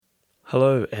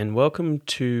Hello and welcome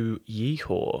to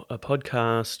Yeehaw, a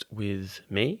podcast with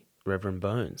me, Reverend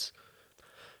Bones.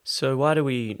 So why do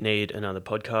we need another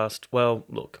podcast? Well,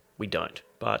 look, we don't,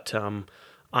 but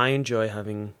I enjoy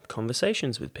having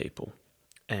conversations with people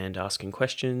and asking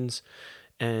questions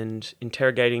and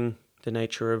interrogating the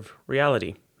nature of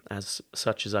reality as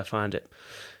such as I find it.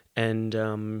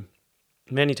 And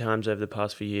many times over the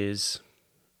past few years,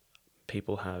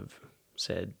 people have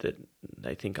said that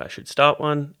they think I should start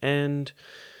one, and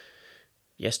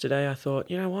yesterday I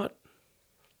thought, you know what,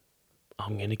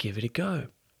 I'm going to give it a go.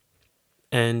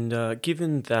 And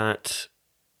given that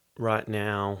right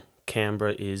now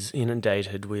Canberra is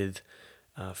inundated with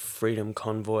Freedom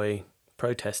Convoy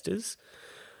protesters,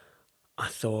 I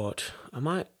thought I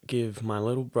might give my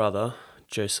little brother,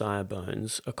 Josiah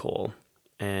Bones, a call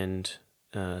and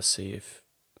see if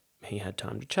he had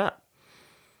time to chat.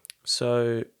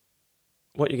 So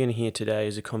what you're going to hear today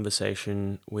is a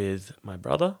conversation with my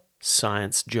brother,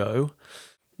 Science Joe.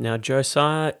 Now,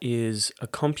 Josiah is a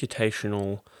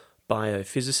computational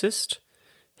biophysicist.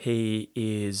 He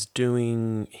is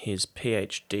doing his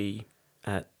PhD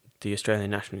at the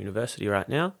Australian National University right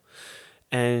now,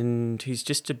 and he's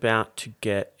just about to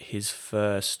get his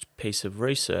first piece of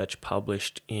research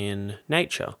published in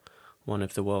Nature, one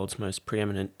of the world's most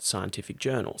preeminent scientific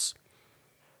journals.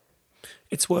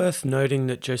 It's worth noting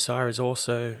that Josiah is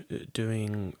also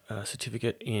doing a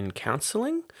certificate in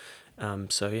counselling,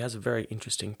 so he has a very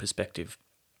interesting perspective.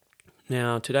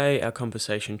 Now, today our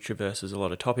conversation traverses a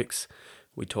lot of topics.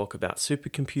 We talk about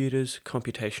supercomputers,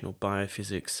 computational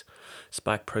biophysics,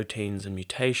 spike proteins and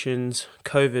mutations,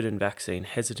 COVID and vaccine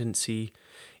hesitancy,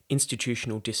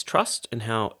 institutional distrust, and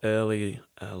how early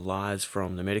lies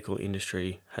from the medical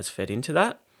industry has fed into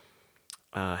that,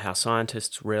 how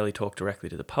scientists rarely talk directly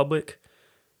to the public.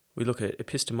 We look at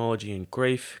epistemology and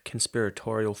grief,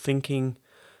 conspiratorial thinking.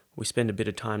 We spend a bit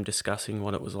of time discussing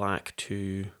what it was like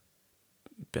to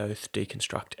both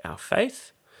deconstruct our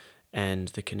faith and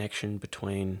the connection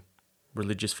between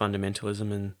religious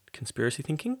fundamentalism and conspiracy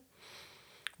thinking.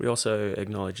 We also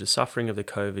acknowledge the suffering of the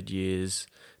COVID years,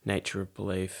 nature of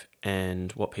belief,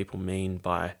 and what people mean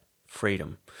by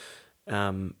freedom.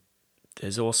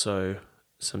 There's also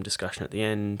some discussion at the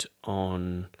end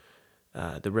on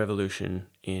the revolution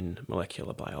in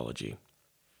molecular biology.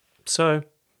 So,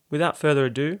 without further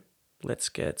ado, let's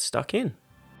get stuck in.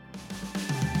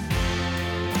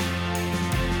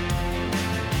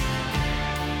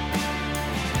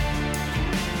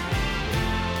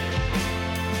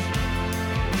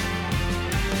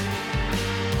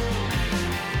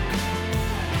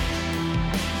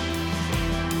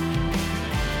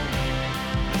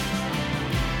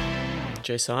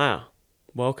 Josiah,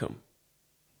 welcome.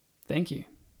 Thank you.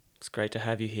 It's great to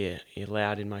have you here. You're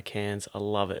loud in my cans. I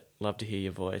love it. Love to hear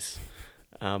your voice.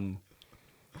 So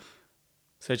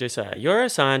Josiah, you're a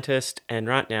scientist, and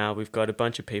right now we've got a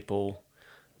bunch of people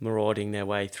marauding their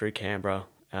way through Canberra,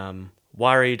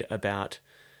 worried about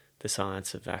the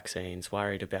science of vaccines,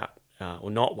 worried about,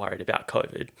 or not worried about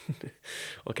COVID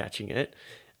or catching it.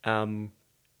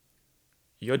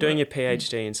 You're doing your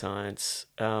PhD in science.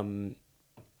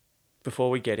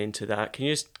 Before we get into that, can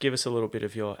you just give us a little bit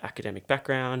of your academic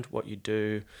background, what you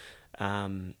do,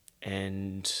 and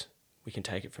we can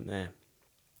take it from there.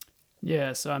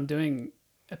 Yeah, so I'm doing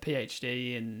a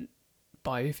PhD in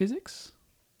biophysics,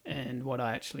 and what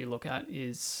I actually look at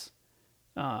is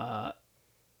there's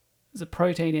a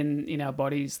protein in our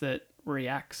bodies that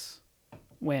reacts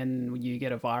when you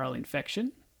get a viral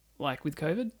infection, like with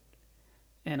COVID,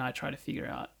 and I try to figure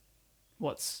out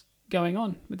what's going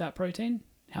on with that protein,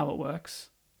 how it works,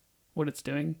 what it's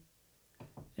doing,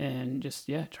 and just,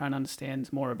 try and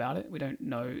understand more about it. We don't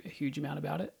know a huge amount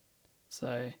about it.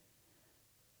 So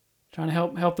trying to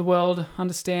help the world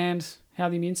understand how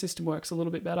the immune system works a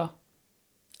little bit better.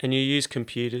 And you use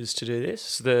computers to do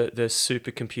this, the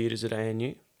supercomputers at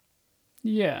ANU?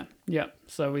 Yeah.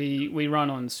 So we run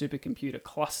on supercomputer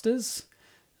clusters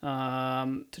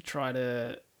to try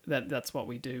to... That's what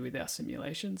we do with our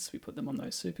simulations. We put them on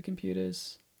those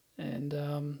supercomputers. And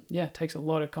it takes a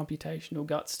lot of computational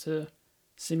guts to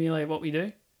simulate what we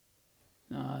do.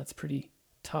 It's pretty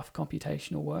tough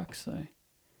computational work, so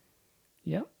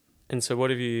yeah. And so what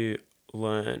have you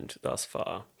learned thus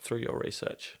far through your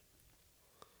research?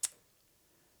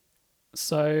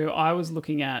 So I was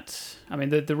looking at,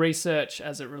 the research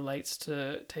as it relates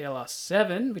to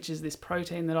TLR7, which is this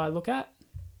protein that I look at.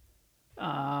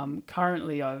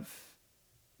 Currently I've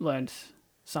learned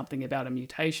something about a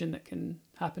mutation that can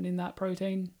happen in that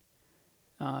protein.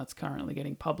 It's currently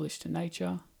getting published in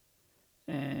Nature,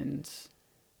 and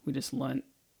we just learnt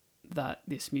that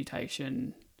this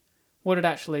mutation what it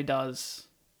actually does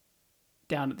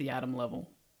down at the atom level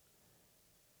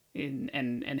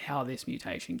and how this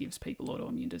mutation gives people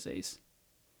autoimmune disease.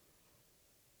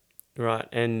 Right,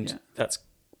 and that's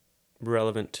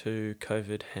relevant to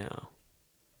COVID how?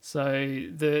 So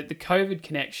the COVID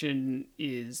connection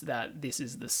is that this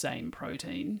is the same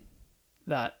protein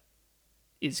that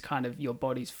is kind of your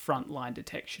body's frontline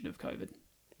detection of COVID.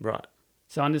 Right.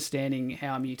 So understanding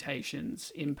how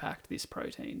mutations impact this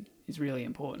protein is really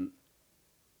important,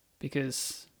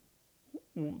 because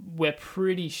we're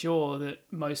pretty sure that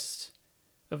most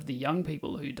of the young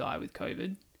people who die with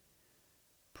COVID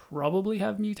probably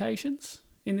have mutations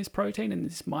in this protein, and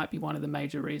this might be one of the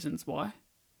major reasons why.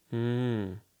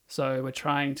 So we're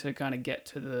trying to kind of get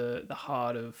to the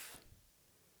heart of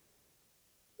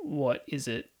what is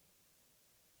it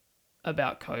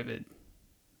about COVID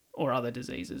or other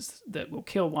diseases that will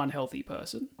kill one healthy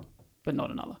person, but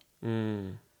not another.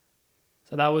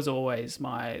 So that was always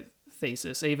my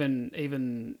thesis,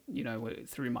 even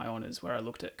through my honours, where I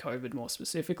looked at COVID more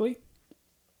specifically,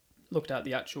 looked at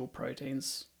the actual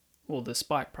proteins, or the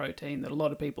spike protein that a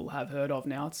lot of people have heard of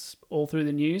now. It's all through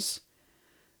the news.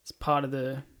 It's part of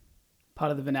the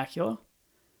vernacular.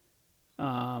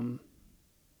 But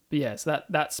yeah, so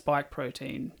that spike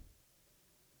protein,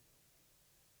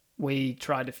 we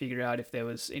tried to figure out if there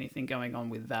was anything going on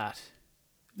with that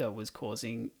was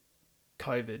causing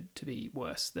COVID to be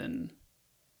worse than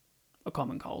a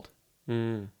common cold.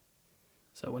 So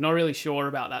we're not really sure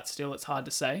about that still. It's hard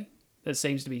to say. There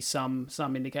seems to be some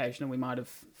indication that we might have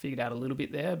figured out a little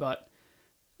bit there, but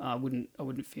I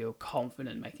wouldn't feel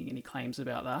confident making any claims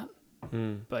about that.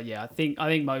 But yeah, I think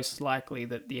most likely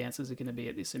that the answers are going to be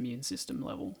at this immune system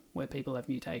level, where people have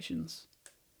mutations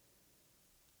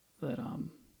that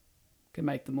can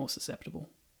make them more susceptible.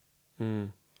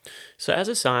 So as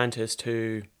a scientist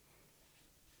who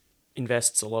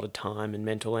invests a lot of time and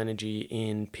mental energy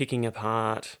in picking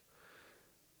apart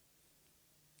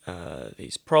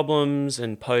these problems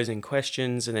and posing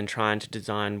questions, and then trying to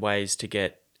design ways to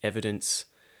get evidence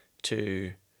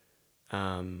to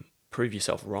prove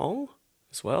yourself wrong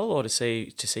as well, or to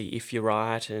see if you're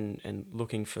right, and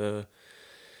looking for,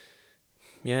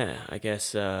 I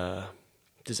guess,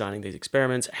 designing these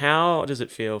experiments. How does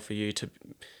it feel for you to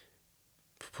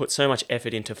put so much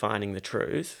effort into finding the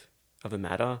truth of a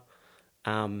matter,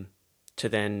 to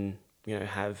then,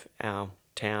 have our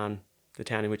town, the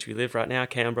town in which we live right now,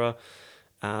 Canberra,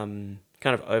 kind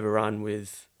of overrun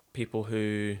with people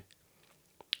who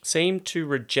seem to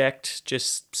reject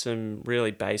just some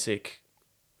really basic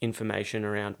information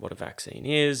around what a vaccine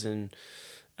is, and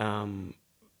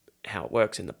how it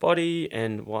works in the body,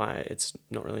 and why it's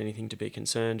not really anything to be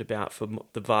concerned about for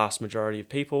the vast majority of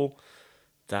people,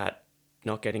 that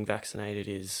not getting vaccinated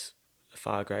is a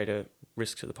far greater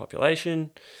risk to the population.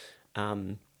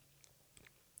 How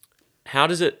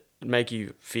does it make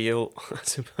you feel, I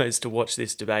suppose, to watch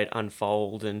this debate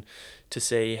unfold and to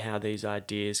see how these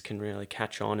ideas can really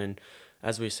catch on and,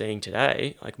 as we're seeing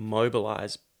today, like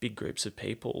mobilize big groups of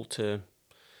people to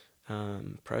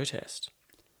protest?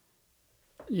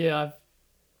 Yeah,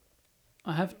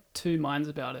 I have two minds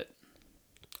about it.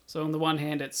 So on the one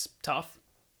hand, it's tough.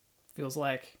 Feels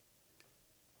like,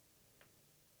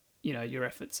 your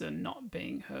efforts are not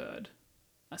being heard,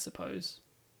 I suppose,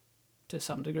 to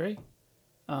some degree.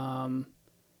 And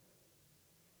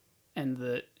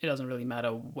that it doesn't really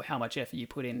matter how much effort you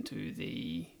put into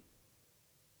the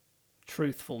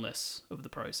truthfulness of the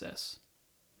process,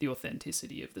 the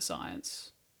authenticity of the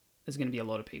science. There's going to be a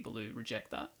lot of people who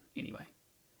reject that anyway.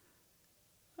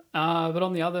 But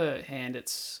on the other hand,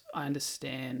 I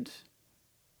understand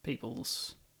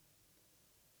people's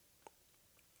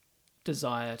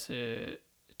desire to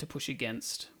push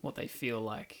against what they feel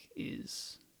like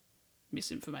is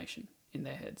misinformation in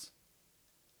their heads.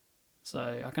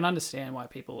 So I can understand why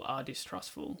people are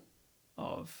distrustful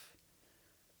of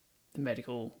the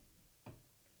medical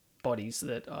bodies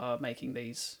that are making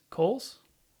these calls.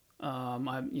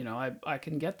 I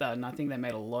can get that, and I think they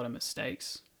made a lot of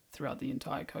mistakes throughout the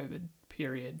entire COVID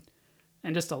period,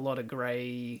 and just a lot of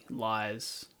grey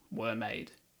lies were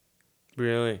made.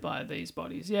 Really? By these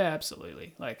bodies. Yeah,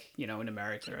 absolutely. Like, in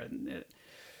America, and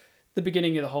the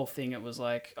beginning of the whole thing, it was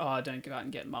like, oh, don't go out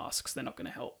and get masks. They're not going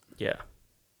to help. Yeah.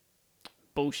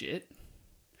 Bullshit.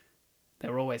 They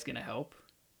were always going to help.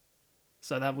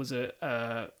 So that was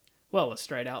a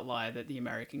straight out lie that the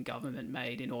American government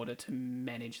made in order to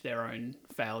manage their own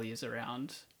failures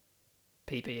around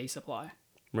PPE supply.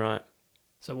 Right.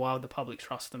 So why would the public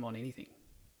trust them on anything?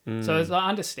 So as I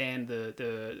understand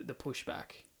the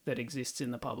pushback that exists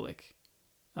in the public,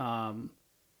 and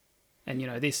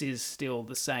And, this is still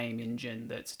the same engine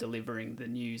that's delivering the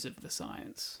news of the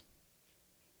science.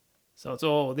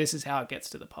 So this is how it gets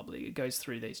to the public. It goes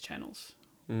through these channels.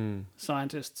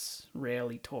 Scientists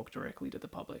rarely talk directly to the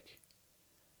public,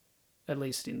 at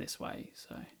least in this way.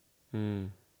 So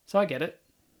I get it.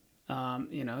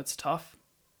 It's tough,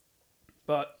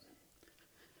 but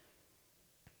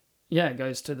yeah, it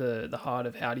goes to the heart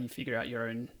of how do you figure out your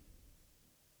own,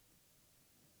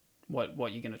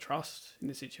 what you're going to trust in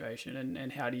this situation,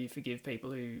 and how do you forgive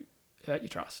people who hurt your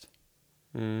trust.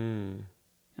 And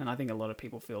I think a lot of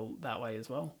people feel that way as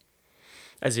well.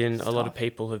 As in, It's a lot tough. of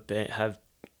people have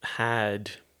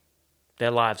had,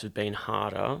 their lives have been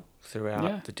harder throughout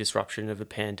Yeah. the disruption of the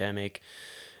pandemic,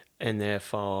 and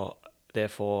therefore,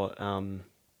 there's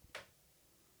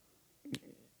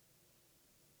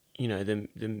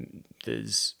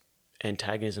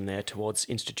antagonism there towards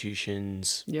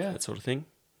institutions, Yeah. that sort of thing.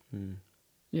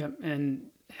 Yeah,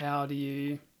 and how do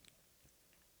you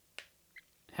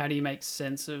make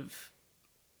sense of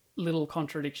little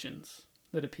contradictions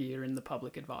that appear in the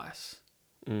public advice?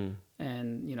 And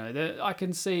I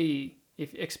can see,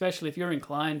 especially if you're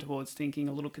inclined towards thinking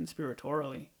a little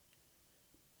conspiratorially,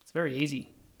 it's very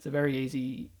easy. It's a very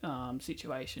easy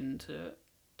situation to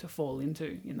fall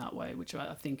into in that way, which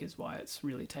I think is why it's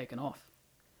really taken off.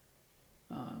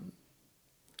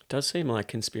 It does seem like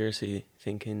conspiracy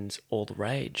thinking's all the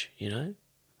rage,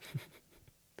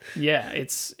 Yeah,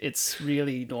 it's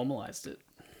really normalized it,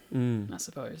 I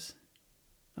suppose.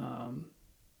 And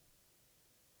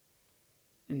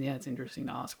yeah, it's interesting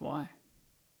to ask why.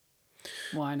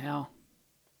 Why and how.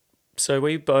 So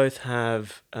we both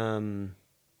have a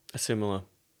similar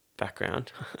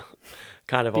background,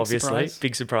 kind of Big obviously. surprise.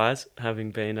 Big surprise,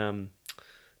 having been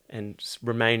and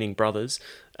remaining brothers.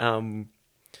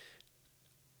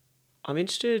 I'm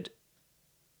interested.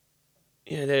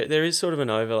 There is sort of an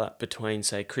overlap between,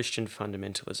 say, Christian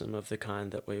fundamentalism of the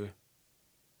kind that we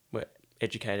were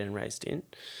educated and raised in,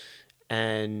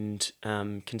 and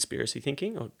conspiracy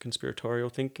thinking or conspiratorial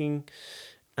thinking.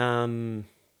 Even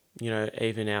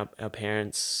our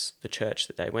parents, the church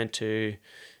that they went to,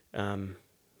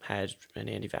 had an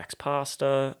anti-vax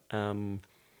pastor, and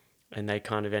they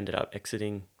kind of ended up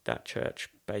exiting that church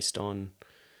based on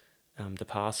the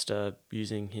pastor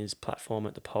using his platform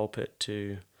at the pulpit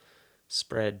to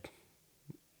spread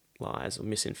lies or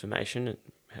misinformation,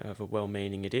 however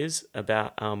well-meaning it is,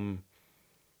 about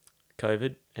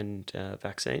COVID and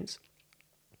vaccines.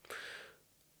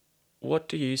 What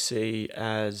do you see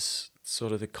as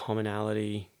sort of the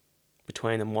commonality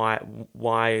between them?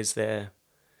 Why is there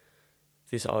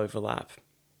this overlap?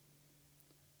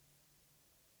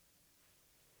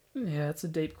 Yeah, it's a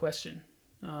deep question.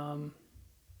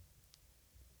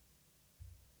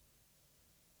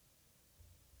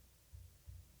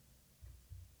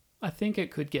 I think it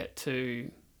could get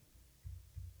to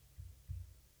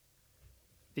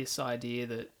this idea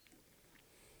that,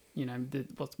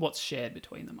 what's shared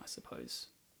between them, I suppose.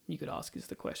 You could ask is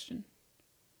the question.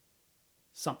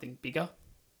 Something bigger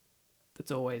that's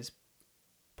always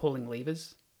pulling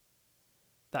levers.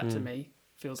 That to me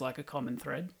feels like a common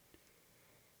thread.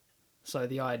 So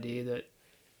the idea that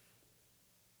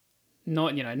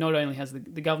not only has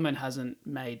the government hasn't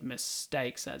made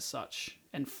mistakes as such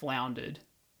and floundered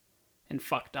and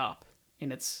fucked up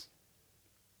in its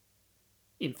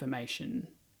information,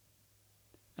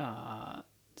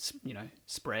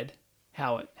 spread,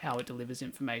 how it delivers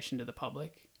information to the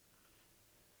public.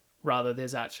 Rather,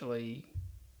 there's actually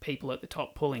people at the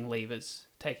top pulling levers,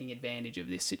 taking advantage of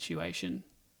this situation,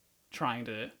 trying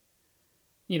to,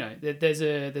 there's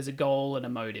a goal and a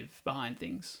motive behind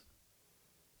things,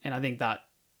 and I think that's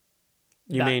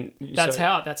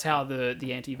how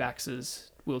the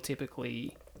anti-vaxxers will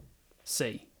typically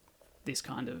see this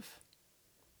kind of.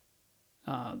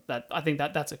 That I think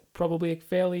that's probably a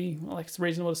fairly, it's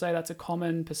reasonable to say that's a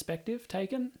common perspective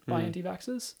taken by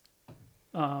anti-vaxxers.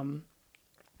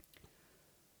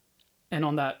 And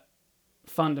on that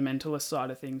fundamentalist side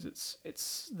of things,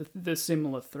 it's the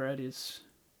similar thread is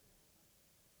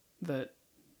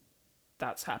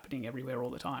that's happening everywhere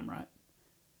all the time, right?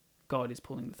 God is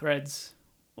pulling the threads,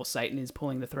 or Satan is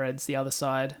pulling the threads, the other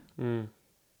side.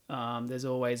 There's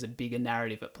always a bigger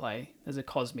narrative at play. There's a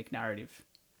cosmic narrative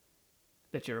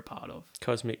that you're a part of.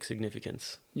 Cosmic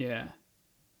significance. Yeah.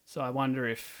 So I wonder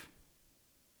if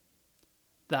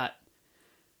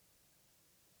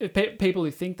people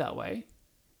who think that way,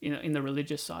 in the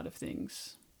religious side of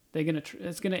things,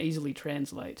 it's gonna easily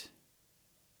translate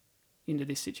into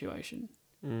this situation.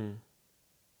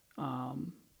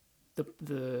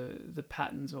 The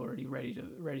pattern's already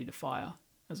ready to fire,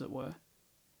 as it were.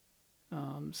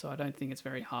 So I don't think it's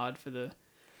very hard for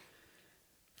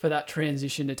that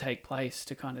transition to take place,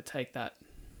 to kind of take that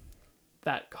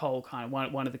whole kind of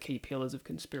one of the key pillars of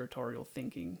conspiratorial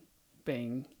thinking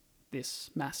being this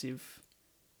massive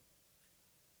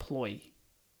ploy,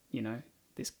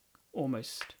 this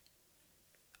almost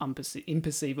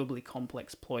imperceivably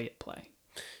complex ploy at play.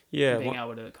 Yeah. Being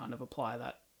able to kind of apply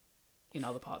that in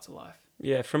other parts of life.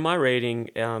 Yeah, from my reading,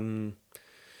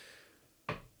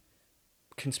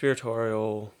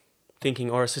 conspiratorial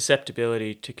thinking, or a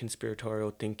susceptibility to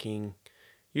conspiratorial thinking,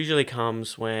 usually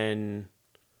comes when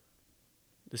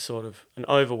there's sort of an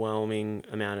overwhelming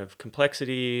amount of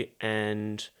complexity,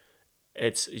 and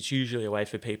it's usually a way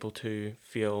for people to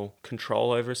feel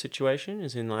control over a situation,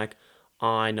 as in like,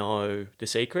 I know the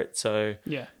secret, so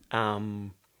Yeah.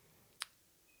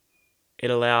 It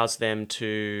allows them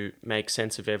to make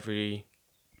sense of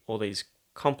all these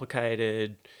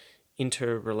complicated,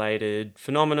 interrelated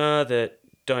phenomena that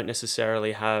don't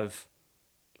necessarily have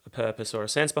a purpose or a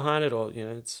sense behind it, or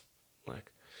it's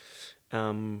like,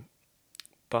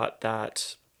 but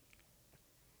that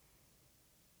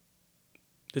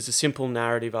there's a simple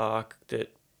narrative arc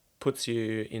that puts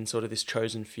you in sort of this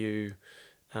chosen few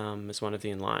as one of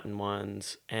the enlightened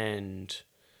ones, and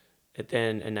it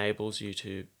then enables you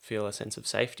to feel a sense of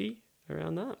safety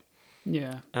around that.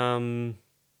 Yeah.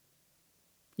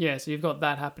 Yeah, so you've got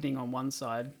that happening on one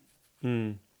side.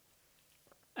 And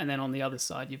then on the other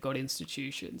side, you've got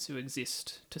institutions who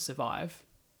exist to survive.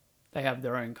 They have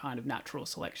their own kind of natural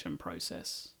selection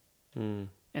process. And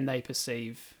they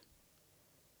perceive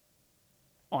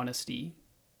honesty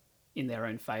in their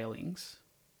own failings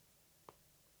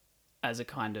as a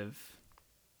kind of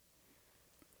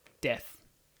death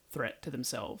threat to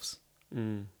themselves.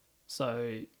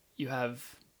 So you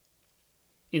have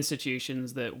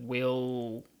institutions that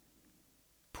will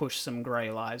push some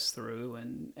grey lies through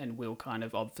and will kind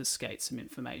of obfuscate some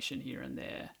information here and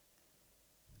there,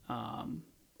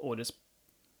 or just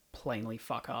plainly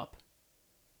fuck up,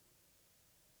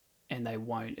 and they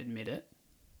won't admit it.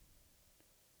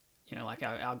 Like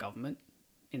our government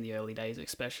in the early days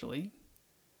especially,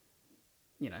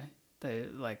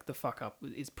 the fuck up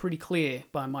is pretty clear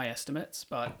by my estimates,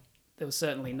 but there was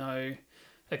certainly no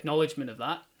acknowledgement of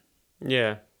that.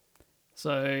 Yeah.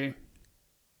 So...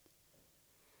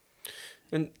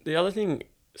 And the other thing,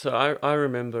 so I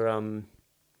remember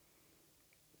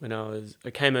when I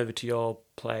came over to your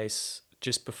place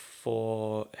just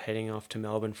before heading off to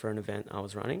Melbourne for an event I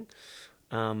was running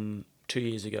 2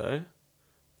 years ago,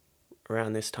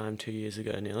 around this time 2 years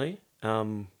ago nearly,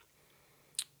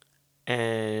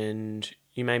 and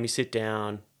you made me sit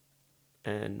down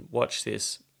and watch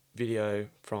this video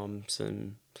from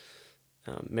some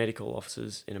medical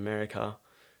officers in America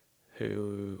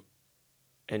who...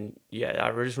 And yeah,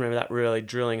 I just remember that really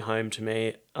drilling home to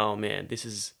me. Oh man,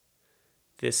 this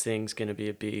thing's going to be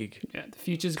a big the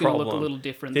future's going to look a little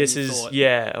different than you thought.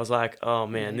 Yeah, I was like, oh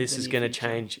man, this is going to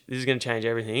change. This is going to change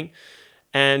everything.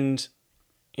 And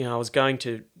I was going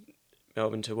to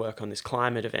Melbourne to work on this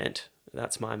climate event.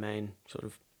 That's my main sort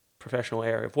of professional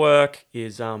area of work,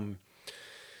 is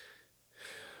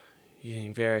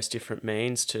using various different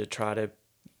means to try to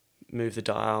move the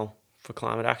dial for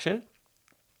climate action.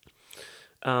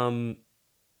 And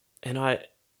I,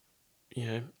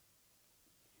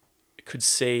 could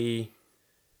see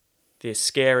this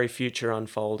scary future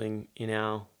unfolding in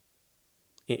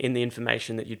the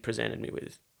information that you'd presented me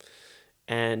with.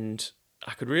 And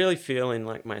I could really feel in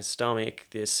like my stomach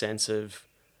this sense of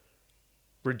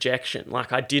rejection.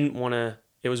 Like I didn't want to,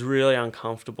 it was really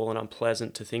uncomfortable and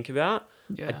unpleasant to think about.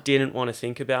 Yeah. I didn't want to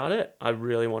think about it. I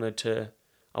wanted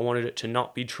it to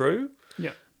not be true.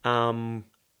 Yeah.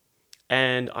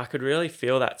 And I could really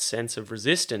feel that sense of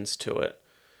resistance to it.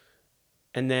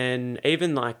 And then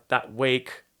even like that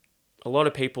week, a lot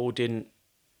of people didn't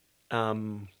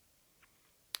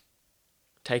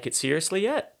take it seriously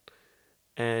yet.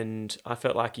 And I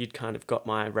felt like you'd kind of got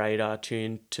my radar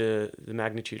tuned to the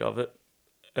magnitude of it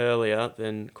earlier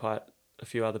than quite a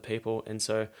few other people. And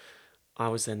so I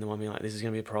was then the one being like, this is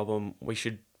going to be a problem. We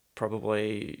should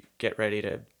probably get ready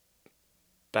to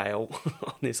bail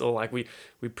on this, or like we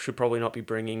should probably not be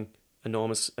bringing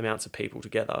enormous amounts of people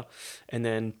together. And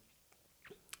then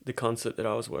the concert that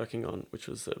I was working on, which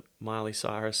was the Miley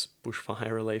Cyrus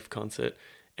bushfire relief concert,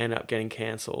 ended up getting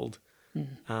cancelled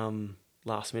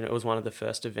last minute. It was one of the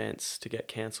first events to get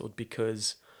cancelled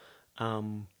because a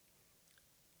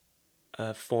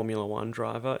Formula One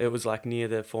driver, it was like near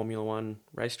the Formula One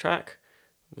racetrack,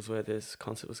 was where this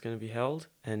concert was going to be held.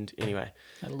 And anyway,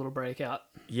 had a little breakout.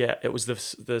 Yeah, it was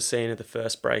the scene of the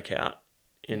first breakout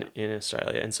in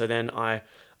Australia. And so then I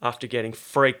after getting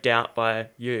freaked out by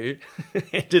you,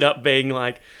 ended up being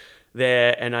like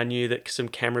there, and I knew that some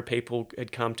camera people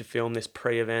had come to film this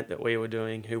pre-event that we were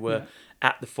doing who were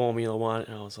at the Formula One,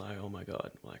 and I was like, oh my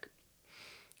God, like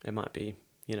it might be,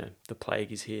 the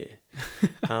plague is here.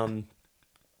 And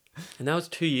that was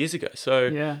 2 years ago.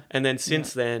 So, and then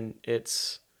since then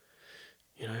it's,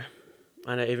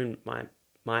 I know even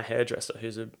my hairdresser,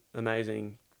 who's an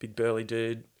amazing big burly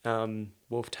dude,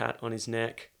 wolf tat on his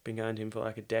neck, been going to him for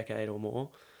like a decade or more.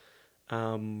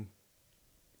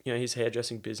 His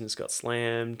hairdressing business got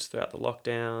slammed throughout the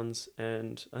lockdowns,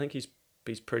 and I think he's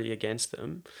pretty against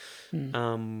them.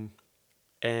 And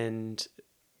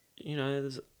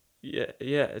there's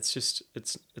it's just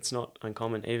it's not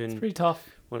uncommon. Even it's pretty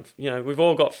tough. When, we've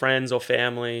all got friends or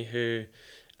family who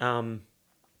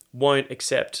won't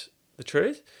accept the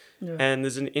truth, and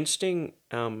there's an interesting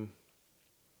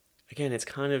again, it's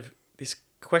kind of this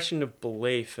question of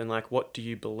belief and like, what do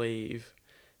you believe,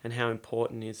 and how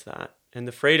important is that? And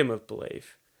the freedom of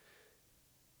belief.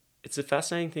 It's a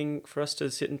fascinating thing for us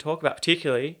to sit and talk about,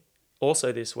 particularly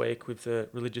also this week with the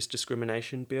religious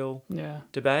discrimination bill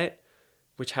debate,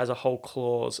 which has a whole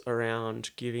clause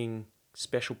around giving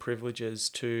special privileges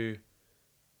to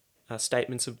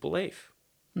statements of belief.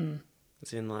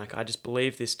 As in, like, I just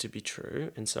believe this to be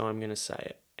true, and so I'm going to say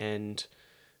it. And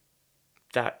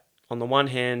that, on the one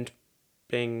hand,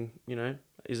 being,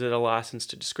 is it a license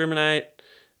to discriminate?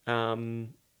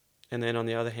 And then on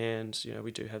the other hand,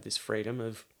 we do have this freedom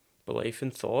of belief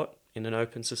and thought in an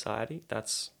open society.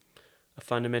 That's a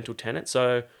fundamental tenet.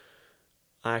 So,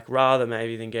 like, rather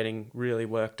maybe than getting really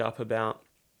worked up about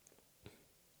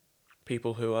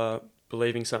people who are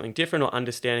believing something different or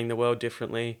understanding the world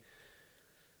differently,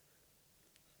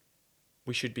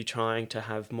 we should be trying to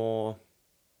have more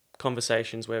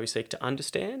conversations where we seek to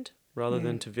understand rather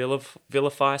than to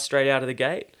vilify straight out of the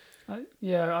gate. I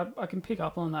can pick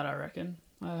up on that, I reckon.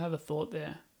 I have a thought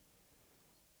there.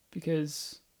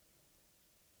 Because,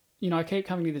 I keep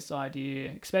coming to this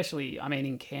idea, especially,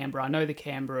 in Canberra. I know the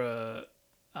Canberra,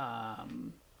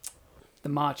 the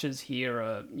marches here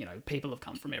are, people have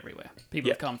come from everywhere.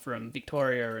 People have come from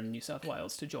Victoria and New South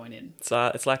Wales to join in.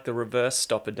 It's like the reverse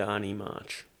Stop Adani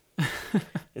march.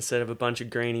 Instead of a bunch of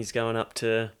greenies going up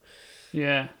to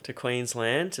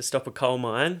Queensland to stop a coal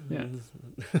mine. Yeah.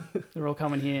 They're all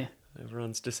coming here.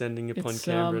 Everyone's descending upon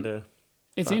Canberra to...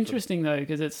 It's interesting though,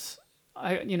 because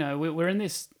we're in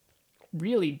this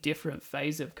really different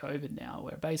phase of COVID now,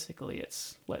 where basically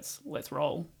it's let's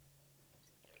roll.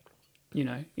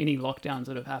 Any lockdowns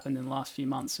that have happened in the last few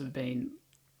months have been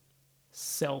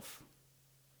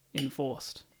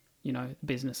self-enforced.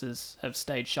 Businesses have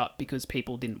stayed shut because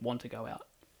people didn't want to go out,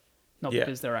 not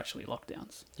because they're actually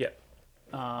lockdowns. Yeah.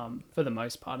 For the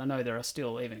most part, I know there are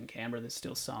still, even in Canberra, there's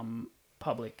still some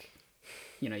public,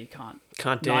 you can't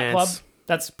nightclub. Dance.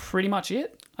 That's pretty much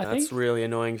it, I think. That's really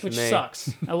annoying for me. Which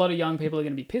sucks. A lot of young people are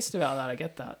going to be pissed about that. I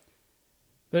get that.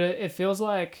 But it feels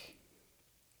like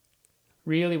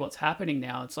really what's happening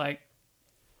now, it's like,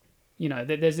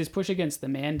 there's this push against the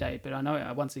mandate, but I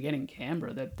know once again in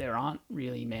Canberra that there aren't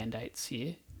really mandates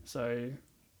here. So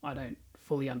I don't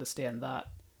fully understand that.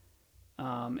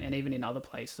 And even in other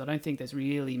places, I don't think there's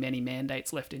really many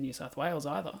mandates left in New South Wales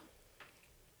either.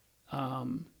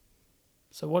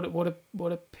 So what are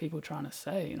people trying to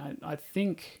say? And I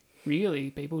think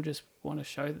really people just want to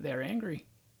show that they're angry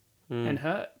and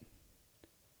hurt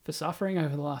for suffering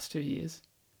over the last 2 years,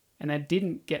 and they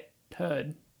didn't get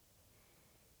heard.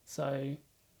 So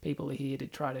people are here to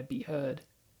try to be heard,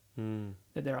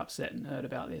 that they're upset and hurt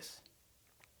about this.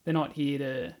 They're not here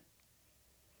to,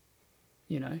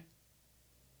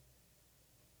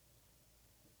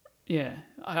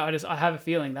 I have a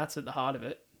feeling that's at the heart of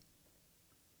it.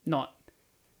 Not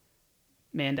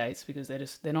mandates, because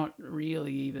they're not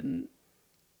really even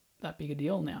that big a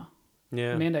deal now.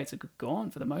 Yeah. Mandates are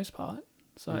gone for the most part.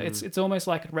 So it's almost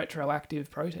like a retroactive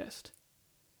protest.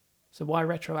 So why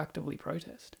retroactively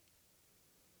protest?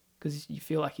 Because you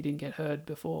feel like you didn't get heard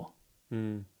before.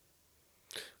 I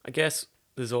guess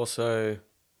there's also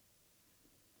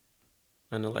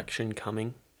an election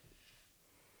coming.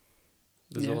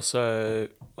 There's also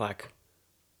like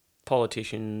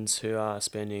politicians who are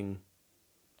spending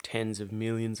tens of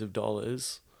millions of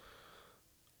dollars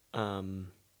to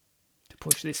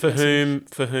push this for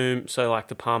whom so like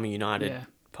the Palmer United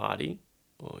Party,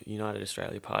 or United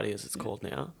Australia Party as it's called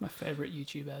now. My favourite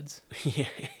YouTube ads.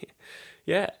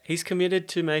 Yeah, he's committed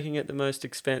to making it the most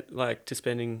to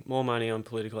spending more money on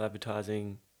political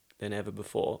advertising than ever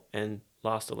before. And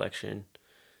last election,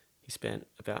 he spent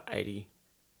about $89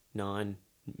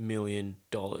 million.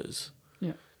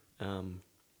 Yeah.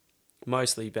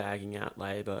 mostly bagging out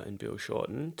Labor and Bill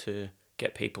Shorten to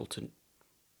get people to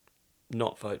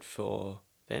not vote for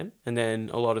them. And then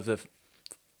a lot of the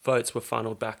votes were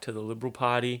funneled back to the Liberal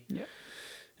Party. Yeah.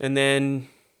 And then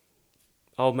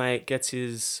old mate gets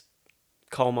his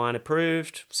coal mine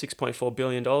approved, $6.4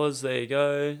 billion. There you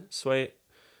go. Sweet.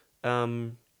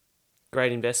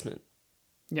 Great investment.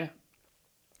 Yeah.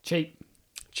 Cheap.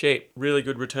 Really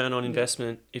good return on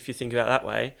investment if you think about it that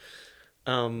way.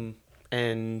 And,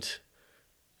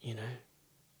 you know,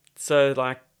 so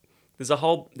like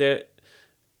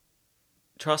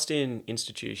trust in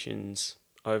institutions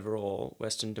overall,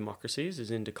 Western democracies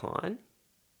is in decline,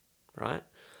 right?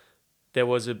 There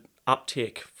was a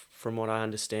uptick from what I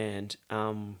understand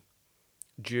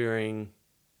during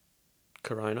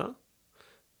Corona,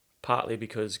 partly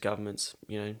because governments,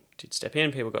 did step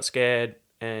in, people got scared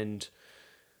and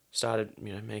started,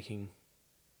 making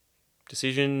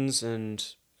decisions,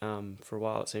 and for a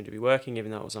while it seemed to be working,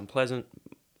 even though it was unpleasant.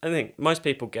 I think most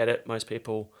people get it. Most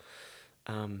people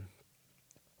are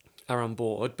on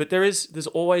board, but there's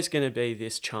always going to be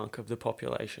this chunk of the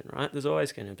population, right? There's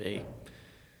always going to be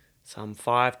some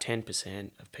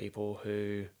 5-10% of people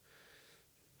who,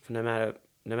 for no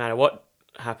matter what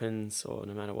happens or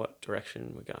no matter what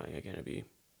direction we're going, are going to be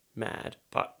mad.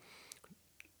 But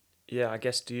yeah, I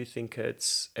guess, do you think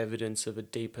it's evidence of a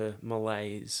deeper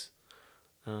malaise,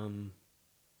 in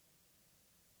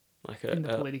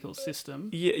the political system?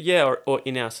 Yeah, or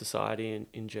in our society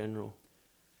in general?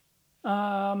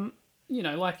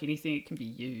 Like anything, it can be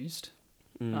used.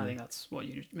 I think that's what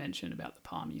you mentioned about the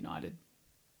Palm United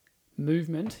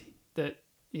movement that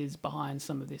is behind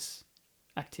some of this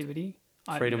activity.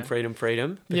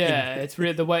 Freedom. Yeah, it's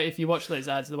really the way, if you watch those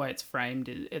ads, the way it's framed,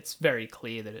 it's very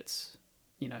clear that it's,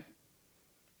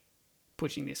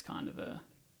 pushing this kind of a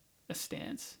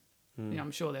stance.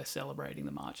 I'm sure they're celebrating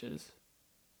the marches.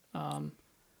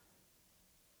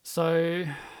 So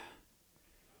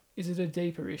is it a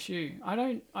deeper issue? I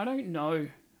don't know.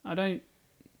 I don't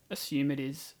assume it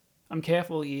is. I'm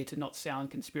careful here to not sound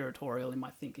conspiratorial in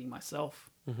my thinking myself.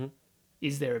 Mm-hmm.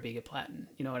 Is there a bigger pattern?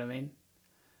 You know what I mean?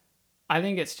 I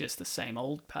think it's just the same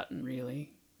old pattern,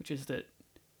 really, which is that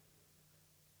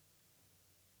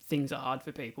things are hard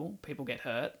for people. People get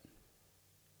hurt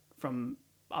from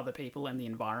other people and the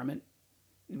environment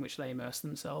in which they immerse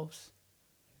themselves.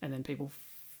 And then people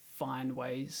find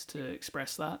ways to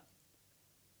express that.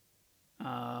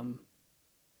 I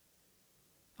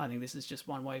think this is just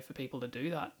one way for people to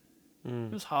do that.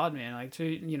 It was hard, man.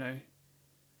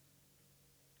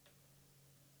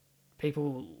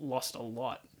 People lost a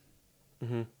lot.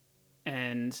 Mm-hmm.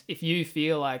 And if you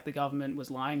feel like the government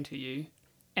was lying to you,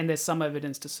 and there's some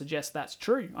evidence to suggest that's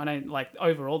true,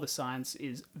 overall the science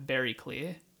is very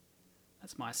clear.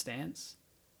 That's my stance.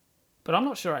 But I'm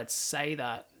not sure I'd say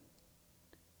that.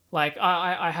 Like,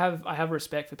 I have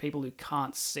respect for people who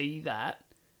can't see that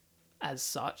as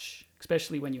such,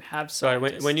 especially when you have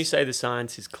scientists. So when you say the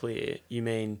science is clear, you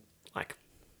mean like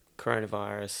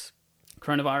coronavirus?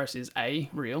 Coronavirus is A,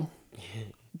 real.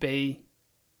 B,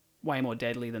 way more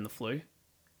deadly than the flu.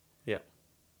 Yeah.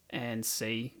 And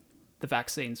C, the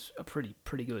vaccines are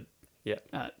pretty good. Yeah.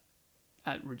 At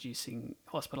reducing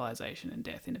hospitalization and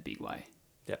death in a big way.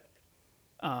 Yeah.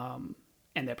 And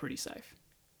they're pretty safe.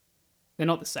 They're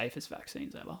not the safest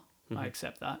vaccines ever. Mm-hmm. I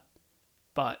accept that.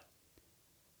 But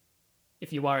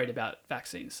if you're worried about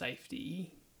vaccine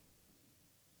safety,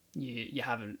 you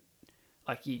haven't,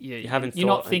 you're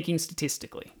not thinking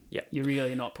statistically. Yeah. You're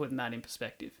really not putting that in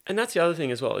perspective. And that's the other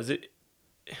thing as well, is it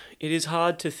is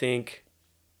hard to think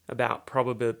about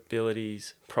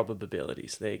probabilities,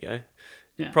 there you go.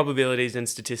 Yeah. Probabilities and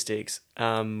statistics.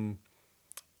 It's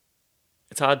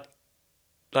hard,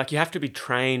 you have to be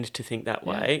trained to think that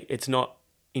way. Yeah. It's not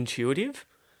intuitive.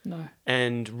 No.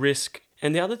 And risk.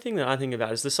 And the other thing that I think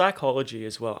about is the psychology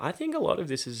as well. I think a lot of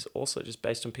this is also just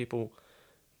based on people,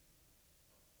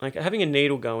 having a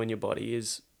needle go in your body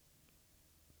is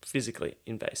physically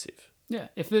invasive. Yeah.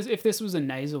 If this was a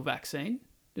nasal vaccine,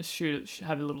 just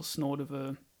have a little snort of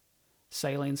a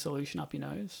saline solution up your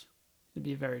nose, it'd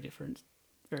be a very different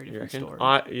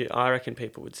story. I reckon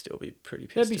people would still be pretty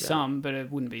pissed. There'd be some, but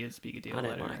it wouldn't be as big a deal. I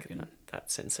don't like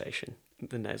that sensation.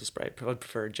 The nasal spray. I'd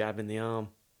prefer a jab in the arm.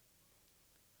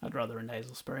 I'd rather a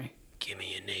nasal spray. Give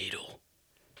me a needle.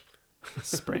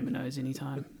 Spray my nose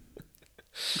anytime.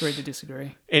 Agree to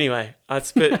disagree. Anyway,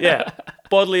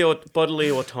 bodily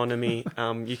autonomy.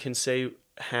 You can see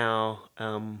how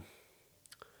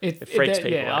it freaks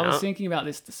people out. Yeah, I was thinking about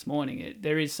this morning.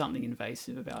 There is something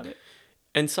invasive about it.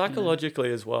 And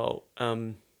psychologically as well. At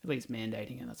least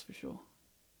mandating it, that's for sure.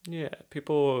 Yeah,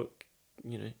 people,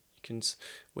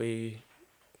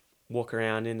 walk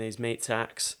around in these meat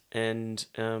sacks and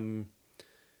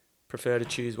prefer to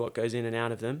choose what goes in and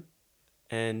out of them.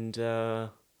 And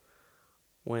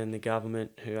when the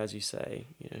government, who, as you say,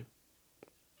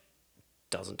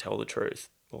 doesn't tell the truth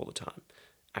all the time.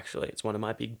 Actually, it's one of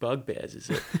my big bugbears is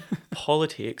that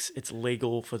politics, it's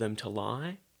legal for them to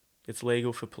lie. It's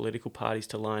legal for political parties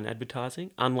to lie in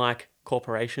advertising, unlike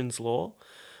corporations law,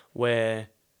 where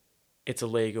it's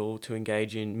illegal to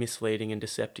engage in misleading and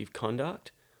deceptive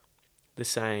conduct. The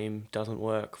same doesn't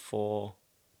work for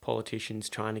politicians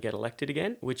trying to get elected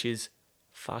again, which is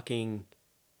fucking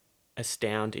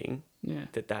astounding. Yeah.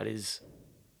 That is...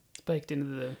 It's baked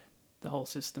into the whole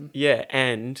system. Yeah,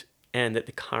 and that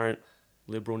the current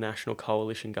Liberal National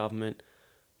Coalition government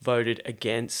voted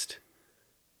against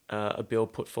a bill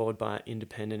put forward by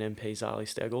independent MP Zali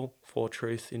Steggall for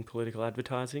truth in political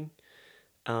advertising.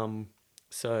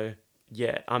 So,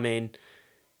 yeah, I mean,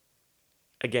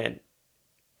 again,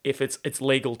 if it's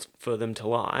legal for them to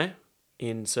lie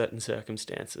in certain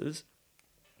circumstances,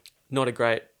 not a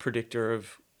great predictor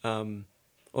of,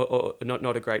 or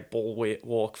not a great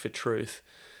bulwark for truth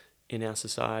in our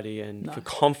society and for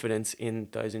confidence in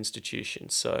those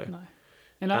institutions. So, no.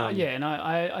 And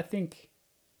I think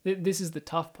this is the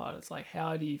tough part. It's like,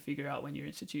 how do you figure out when your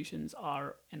institutions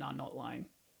are and are not lying?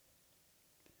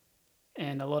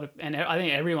 And I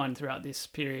think everyone throughout this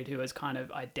period who has kind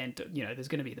of there's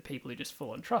going to be the people who just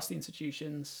full on trust the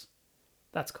institutions.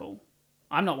 That's cool.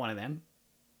 I'm not one of them.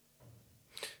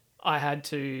 I had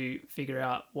to figure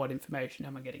out what information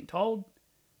am I getting told,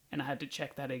 and I had to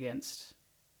check that against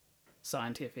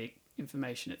scientific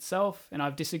information itself. And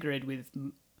I've disagreed with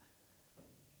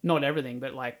not everything,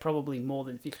 but like probably more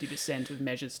than 50% of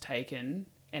measures taken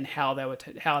and how they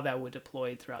were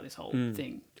deployed throughout this whole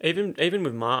thing. Even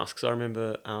with masks, I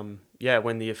remember,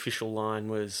 when the official line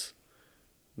was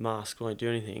masks won't do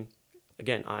anything.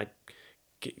 Again,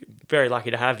 very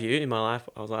lucky to have you in my life.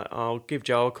 I was like, I'll give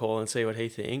Joe a call and see what he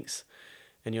thinks.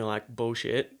 And you're like,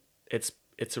 bullshit. It's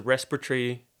a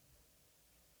respiratory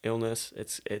illness.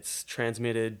 It's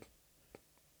transmitted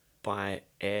by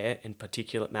air and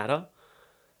particulate matter.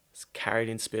 It's carried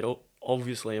in spittle.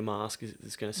 Obviously, a mask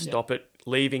is going to stop it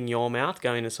leaving your mouth,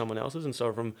 going into someone else's, and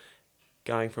so from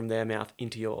going from their mouth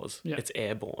into yours. Yeah. It's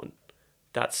airborne.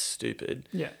 That's stupid.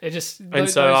 Yeah, it just... And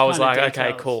so I was like,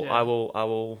 okay, cool. Yeah. I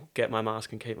will get my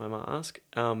mask and keep my mask.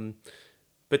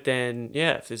 But then,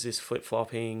 if there's this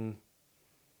flip-flopping,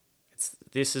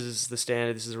 this is the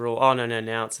standard, this is the rule. Oh, no,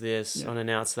 now it's this. Oh, no,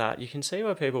 now it's that. You can see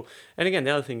why people... And again,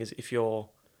 the other thing is if you're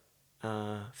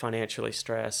financially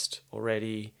stressed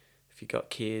already, if you've got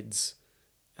kids,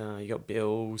 you got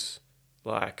bills,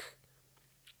 like,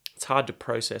 it's hard to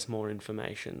process more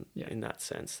information in that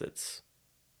sense. That's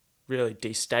really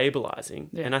destabilizing.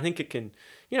 Yeah. And I think it can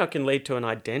lead to an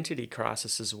identity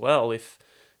crisis as well if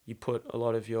you put a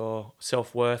lot of your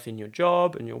self-worth in your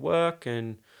job and your work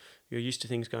and you're used to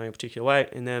things going a particular way,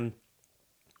 and then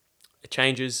it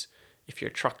changes. If you're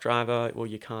a truck driver, well,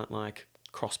 you can't like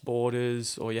cross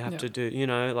borders, or you have to do,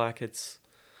 it's...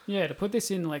 Yeah, to put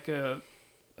this in like a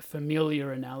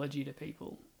familiar analogy to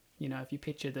people, if you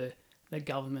picture the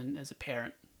government as a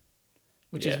parent,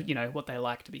 which is, what they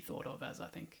like to be thought of as, I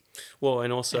think. Well,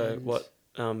 and also what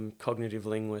cognitive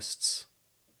linguists,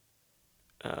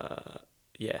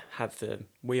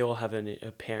 we all have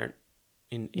a parent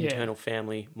internal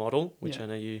family model, which I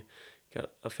know you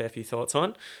got a fair few thoughts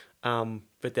on.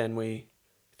 But then we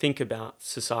think about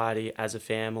society as a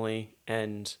family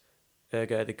and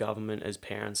ergo the government as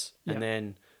parents. Yeah. And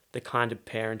then the kind of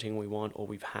parenting we want or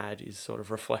we've had is sort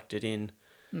of reflected in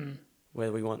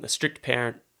whether we want the strict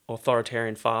parent,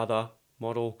 authoritarian father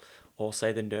model, or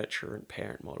say the nurturant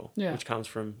parent model, which comes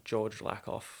from George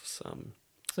Lakoff's...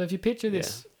 So if you picture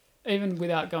this, even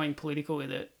without going political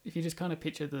with it, if you just kind of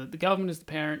picture the government as the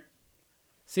parent,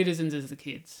 citizens as the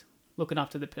kids, looking up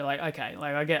to the...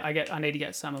 I need to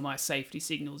get some of my safety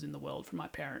signals in the world from my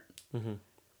parent. Mm-hmm.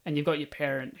 And you've got your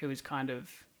parent who is kind of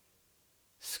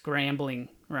scrambling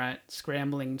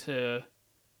to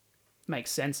make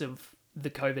sense of the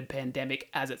COVID pandemic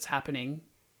as it's happening,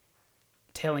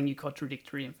 telling you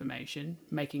contradictory information,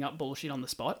 making up bullshit on the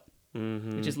spot,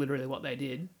 which is literally what they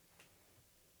did.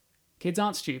 Kids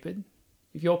aren't stupid.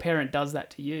 If your parent does that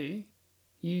to you,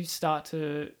 you start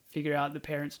to figure out the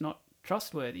parent's not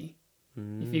trustworthy.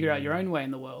 You figure out your own way in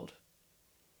the world.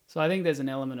 So I think there's an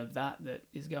element of that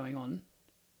is going on.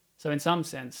 So in some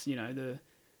sense, the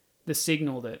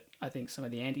signal that I think some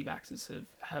of the anti-vaxxers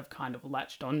have kind of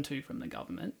latched onto from the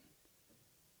government,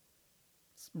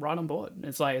 it's right on board.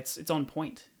 It's like it's on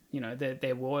point.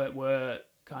 There were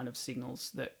kind of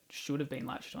signals that should have been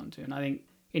latched onto, and I think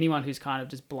anyone who's kind of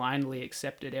just blindly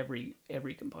accepted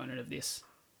every component of this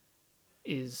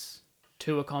is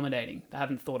too accommodating. They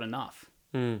haven't thought enough.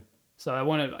 Mm. So I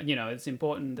want to, it's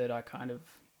important that I kind of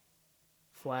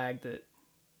flag that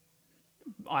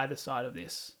either side of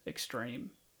this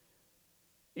extreme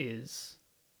is,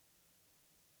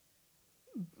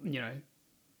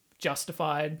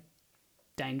 justified,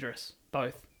 dangerous,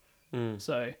 both.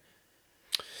 So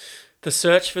the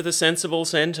search for the sensible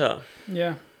centre.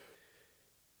 Yeah.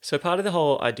 So part of the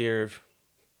whole idea of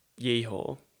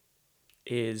yeehaw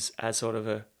is, as sort of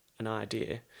an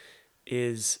idea,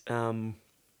 is,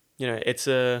 it's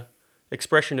a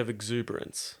expression of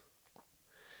exuberance.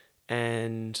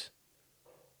 And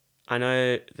I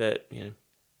know that,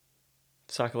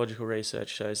 psychological research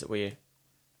shows that we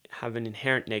have an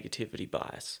inherent negativity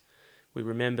bias. We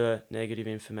remember negative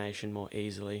information more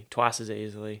easily, twice as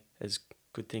easily as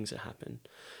good things that happen.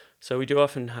 So we do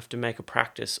often have to make a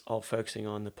practice of focusing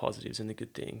on the positives and the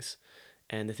good things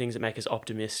and the things that make us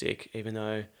optimistic, even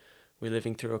though we're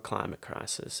living through a climate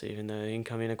crisis, even though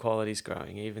income inequality is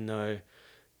growing, even though,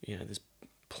 there's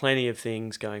plenty of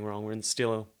things going wrong. We're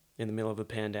still in the middle of a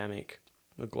pandemic,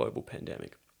 a global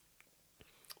pandemic.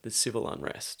 There's civil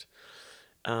unrest.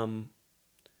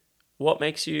 What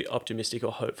makes you optimistic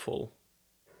or hopeful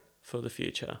for the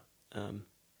future?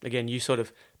 Again, you sort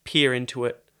of peer into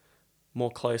it more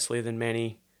closely than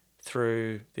many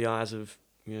through the eyes of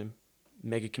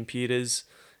mega computers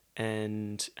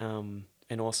and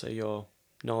also your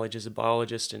knowledge as a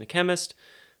biologist and a chemist.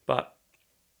 But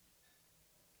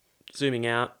zooming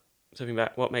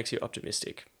back, what makes you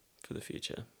optimistic for the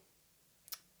future?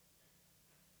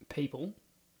 People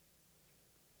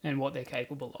and what they're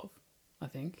capable of, I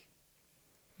think.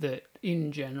 That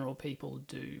in general, people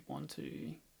do want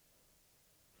to,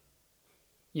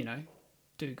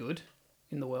 do good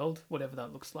in the world, whatever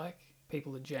that looks like.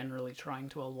 People are generally trying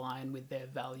to align with their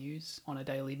values on a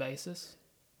daily basis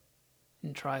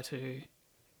and try to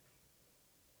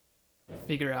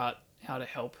figure out how to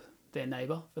help their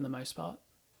neighbour for the most part.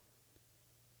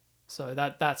 So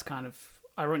that's kind of,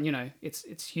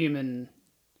 it's human.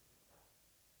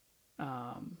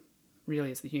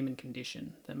 Really, it's the human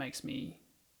condition that makes me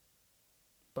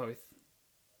both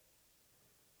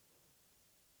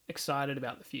excited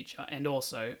about the future and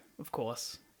also, of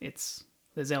course,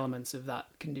 there's elements of that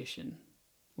condition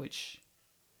which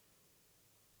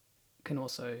can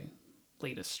also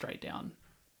lead us straight down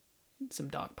some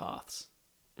dark paths,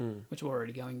 which we're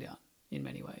already going down in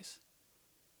many ways.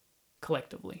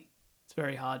 Collectively, it's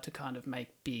very hard to kind of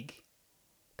make big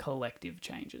collective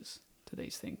changes to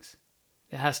these things.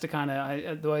 It has to kind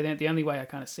of, the only way I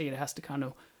kind of see it, it has to kind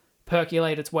of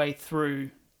percolate its way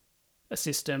through a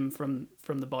system from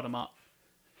the bottom up.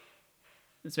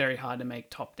 It's very hard to make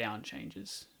top-down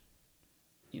changes,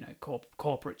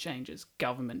 corporate changes,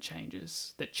 government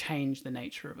changes that change the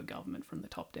nature of a government from the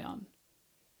top down.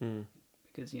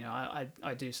 Because,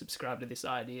 I do subscribe to this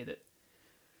idea that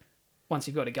once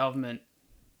you've got a government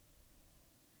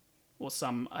or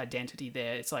some identity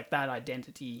there, it's like that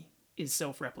identity is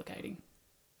self-replicating.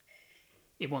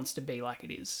 It wants to be like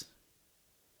it is.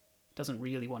 It doesn't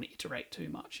really want to iterate too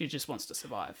much. It just wants to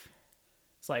survive.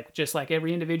 It's like, just like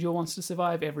every individual wants to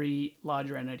survive, every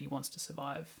larger entity wants to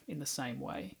survive in the same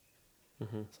way.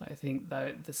 Mm-hmm. So I think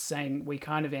that the same, we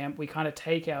kind of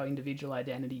take our individual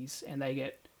identities and they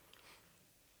get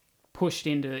pushed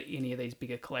into any of these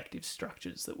bigger collective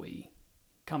structures that we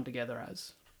come together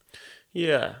as.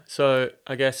 Yeah. So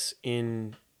I guess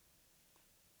in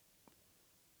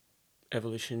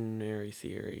evolutionary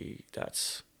theory,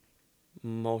 that's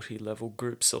multi-level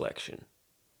group selection,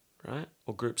 right?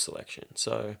 Or group selection.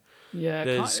 So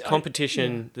there's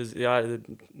competition. There's the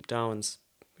Darwin's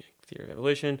theory of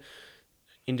evolution.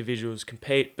 Individuals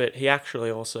compete, but he actually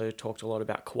also talked a lot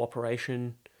about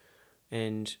cooperation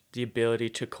and the ability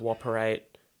to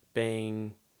cooperate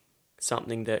being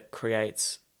something that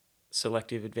creates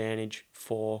selective advantage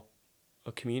for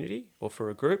a community or for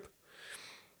a group.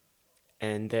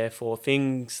 And therefore,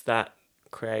 things that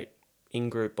create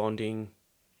in-group bonding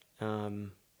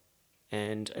and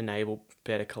enable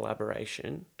better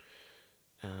collaboration,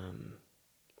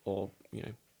 or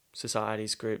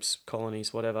societies, groups,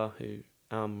 colonies, whatever, who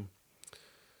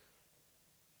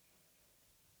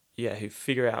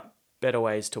figure out better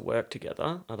ways to work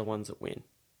together are the ones that win.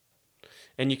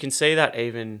 And you can see that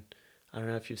even, I don't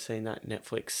know if you've seen that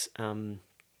Netflix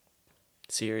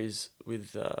series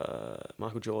with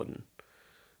Michael Jordan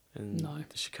and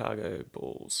the Chicago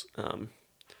Bulls.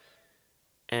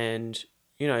 And,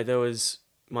 there was,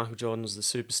 Michael Jordan was the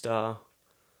superstar.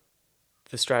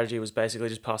 The strategy was basically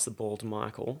just pass the ball to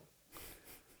Michael.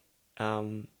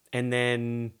 And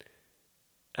then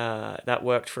that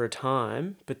worked for a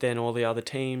time, but then all the other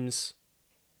teams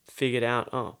figured out,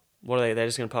 oh, what are they? They're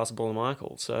just going to pass the ball to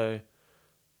Michael. So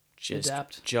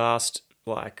Adapt. just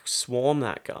like swarm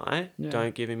that guy. Yeah.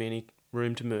 Don't give him any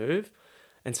room to move.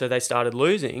 And so they started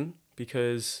losing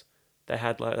because they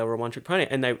were a one-trick pony,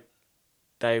 and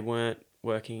they weren't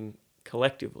working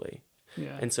collectively.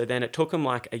 Yeah. And so then it took them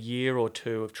like a year or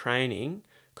two of training,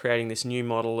 creating this new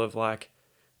model of like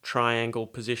triangle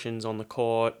positions on the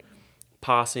court,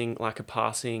 passing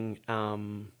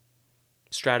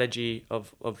strategy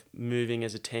of moving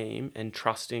as a team and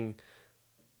trusting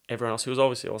everyone else, who was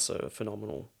obviously also a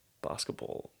phenomenal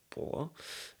basketballer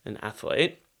and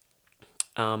athlete.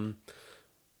 But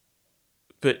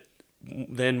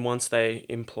then once they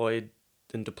employed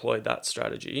and deployed that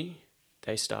strategy,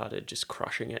 they started just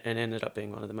crushing it and ended up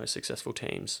being one of the most successful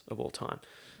teams of all time,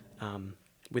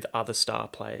 with other star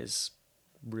players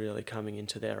really coming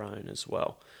into their own as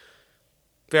well.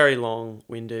 Very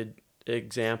long-winded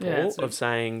example of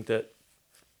saying that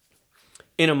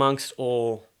in amongst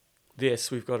all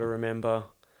this, we've got to remember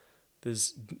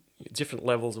there's different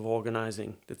levels of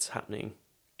organizing that's happening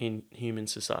in human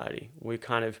society. We're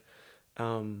kind of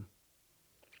 90%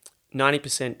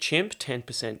 chimp,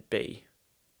 10% bee.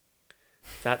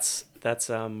 That's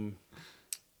again,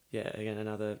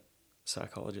 another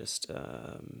psychologist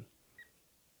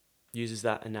uses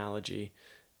that analogy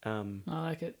I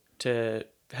like it. to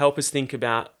help us think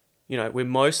about, we're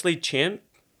mostly chimp,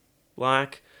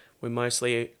 like we're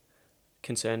mostly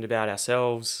concerned about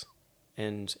ourselves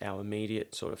and our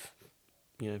immediate sort of,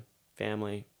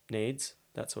 family needs,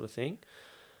 that sort of thing.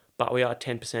 But we are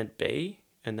 10% bee,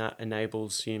 and that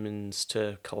enables humans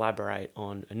to collaborate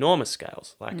on enormous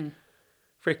scales. Like,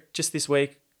 frick, just this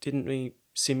week, didn't we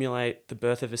simulate the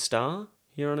birth of a star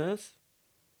here on Earth?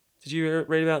 Did you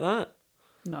read about that?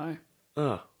 No.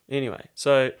 Oh, anyway.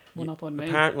 So One up on me.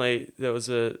 Apparently there was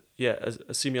a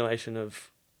simulation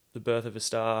of the birth of a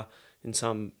star in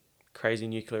some crazy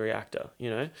nuclear reactor,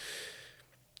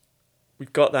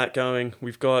 We've got that going.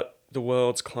 We've got the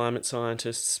world's climate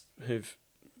scientists who've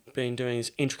been doing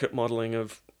this intricate modelling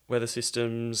of weather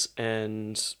systems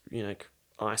and,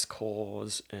 ice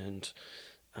cores and,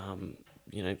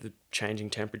 the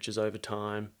changing temperatures over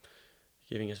time,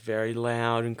 giving us very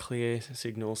loud and clear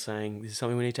signals saying this is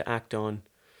something we need to act on.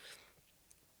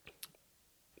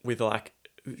 With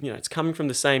it's coming from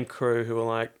the same crew who are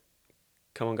like,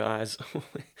 come on guys,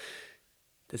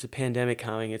 there's a pandemic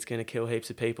coming, it's going to kill heaps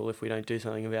of people if we don't do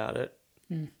something about it.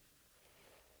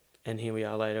 And here we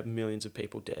are later, millions of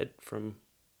people dead from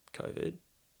COVID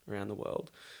around the world.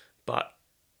 But,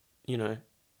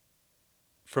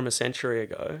 from a century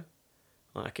ago,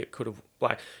 it could have,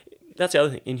 that's the other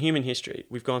thing. In human history,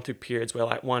 we've gone through periods where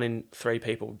 1 in 3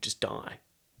 people just die.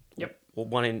 Yep. Or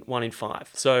 1 in 5.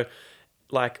 So,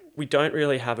 we don't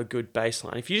really have a good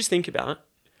baseline. If you just think about it,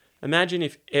 imagine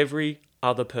if every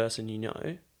other person you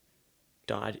know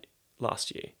died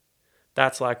last year.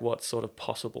 That's what's sort of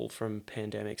possible from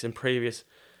pandemics and previous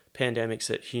pandemics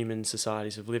that human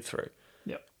societies have lived through.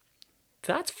 Yep.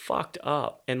 That's fucked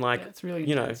up. And it's really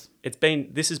intense.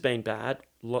 This has been bad.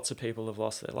 Lots of people have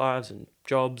lost their lives and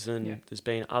jobs, and there's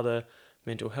been other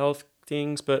mental health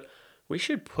things, but we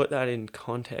should put that in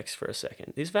context for a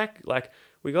second.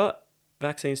 We got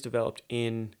vaccines developed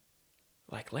in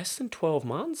less than 12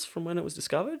 months from when it was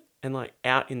discovered, and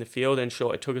out in the field, and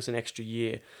sure, it took us an extra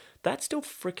year. That's still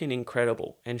freaking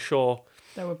incredible. And sure,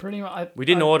 they were pretty much, we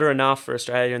didn't order enough for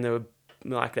Australia, and they were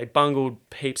they bungled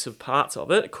heaps of parts of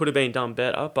it. It could have been done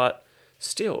better, but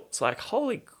still, it's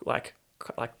holy,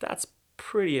 that's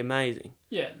pretty amazing.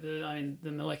 Yeah,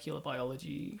 the molecular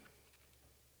biology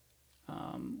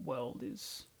world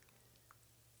is,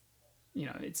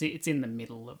 it's in the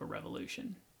middle of a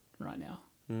revolution right now.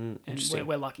 And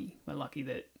we're lucky. We're lucky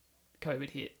that COVID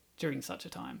hit during such a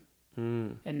time,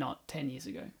 and not 10 years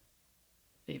ago,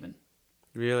 even.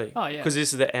 Really? Oh yeah. Because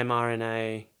this is the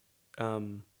mRNA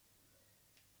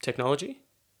technology.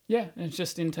 Yeah, and it's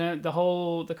just in turn the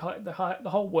whole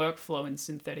workflow in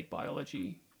synthetic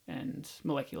biology and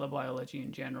molecular biology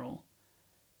in general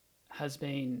has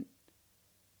been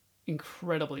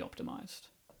incredibly optimized.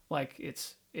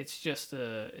 It's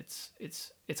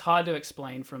hard to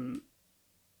explain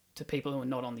to people who are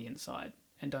not on the inside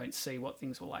and don't see what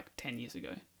things were like 10 years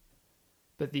ago.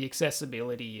 But the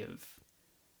accessibility of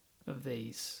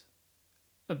these,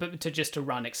 to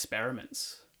run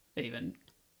experiments, even,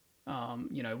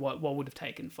 what would have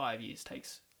taken 5 years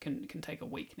can take a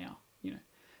week now.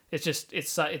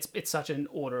 It's such an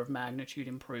order of magnitude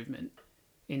improvement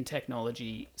in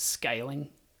technology, scaling,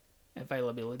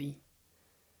 availability.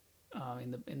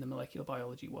 in the molecular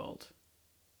biology world.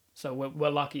 So we're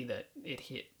lucky that it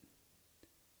hit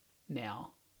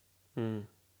now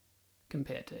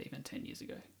compared to even 10 years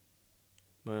ago.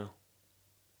 Wow.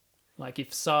 Like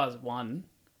if SARS 1,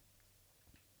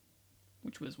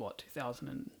 which was what,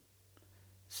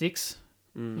 2006,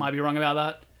 might be wrong about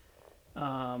that.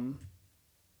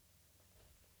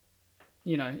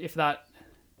 You know, if that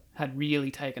had really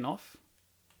taken off,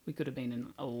 we could have been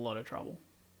in a lot of trouble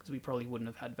because we probably wouldn't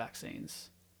have had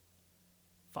vaccines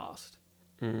fast.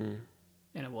 And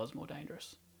it was more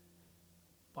dangerous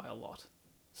by a lot.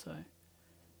 So,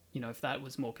 you know, if that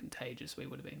was more contagious, we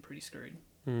would have been pretty screwed.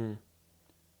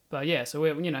 But yeah, so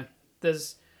we're, you know,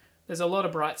 there's a lot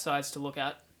of bright sides to look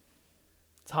at.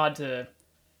 It's hard to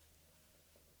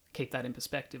keep that in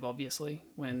perspective, obviously,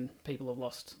 when people have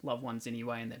lost loved ones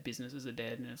anyway and their businesses are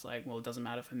dead, and it's like, well, it doesn't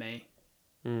matter for me.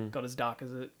 Got as dark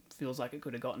as it feels like it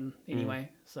could have gotten anyway.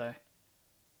 So,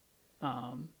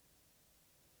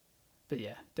 but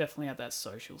yeah, definitely at that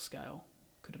social scale,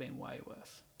 could have been way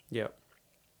worse. Yep.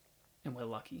 And we're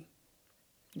lucky.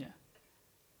 Yeah.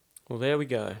 Well, there we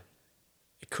go.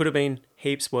 It could have been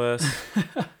heaps worse.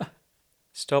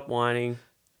 Stop whining.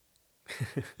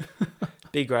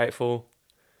 Be grateful.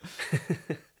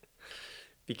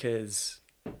 Because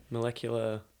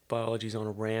molecular biology is on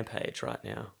a rampage right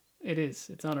now. It is.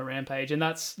 It's on a rampage, and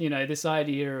that's, you know, this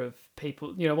idea of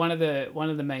people. You know, one of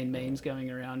the main memes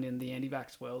going around in the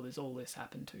anti-vax world is all this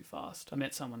happened too fast. I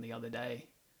met someone the other day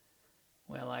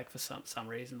where, like, for some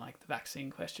reason, like the vaccine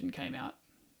question came out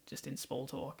just in small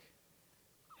talk,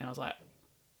 and I was like,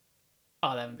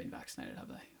 "Oh, they haven't been vaccinated, have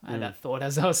they?" I had that thought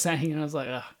as I was saying, and I was like,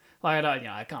 "Ugh." Like, I don't, you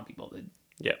know, I can't be bothered.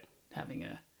 Yep.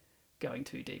 Going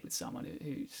too deep with someone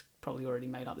who's probably already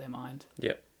made up their mind.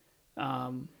 Yep.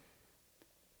 And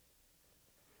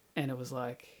it was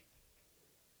like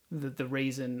the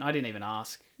reason I didn't even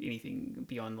ask anything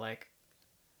beyond like,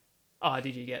 "Oh,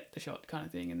 did you get the shot?" kind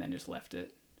of thing, and then just left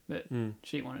it. But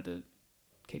she wanted to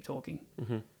keep talking.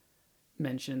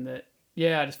 Mentioned that,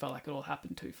 yeah, I just felt like it all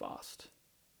happened too fast.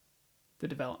 The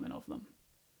development of them,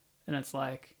 and it's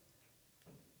like,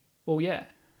 well, yeah,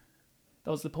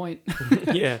 that was the point.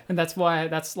 Yeah. And that's why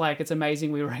it's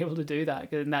amazing we were able to do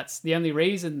that. And that's the only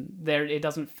reason it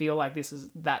doesn't feel like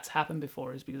that's happened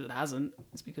before, is because it hasn't.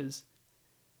 It's because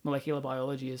molecular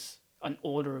biology is an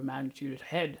order of magnitude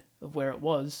ahead of where it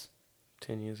was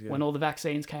 10 years ago. when all the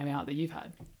vaccines came out that you've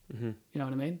had. You know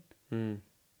what I mean?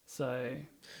 So,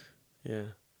 yeah,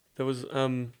 there was,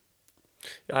 I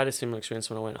had a similar experience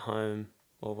when I went home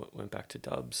or went back to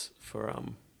Dubs for,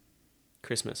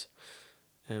 Christmas.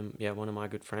 Yeah, one of my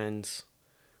good friends,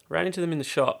 ran into them in the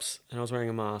shops and I was wearing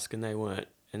a mask and they weren't.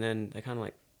 And then they kind of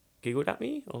like giggled at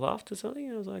me or laughed or something.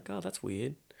 And I was like, oh, that's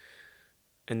weird.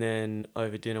 And then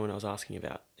over dinner when I was asking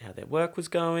about how their work was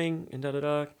going and they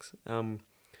were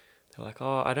like,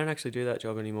 oh, I don't actually do that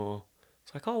job anymore.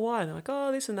 It's like, oh, why? And they're like,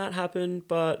 oh, this and that happened,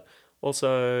 but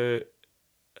also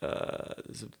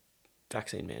there's a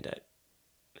vaccine mandate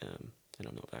and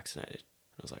I'm not vaccinated.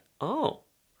 And I was like, oh,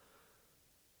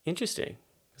 interesting.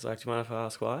 It's like, do you mind if I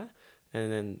ask why?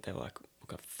 And then they were like,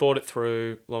 look, I've thought it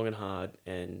through long and hard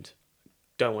and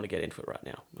don't want to get into it right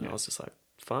now. And I was just like,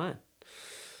 fine.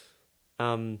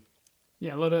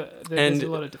 Yeah, there's a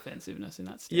lot of defensiveness in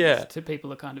that stance. Yeah. To people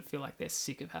that kind of feel like they're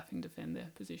sick of having to defend their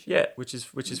position. Yeah, which is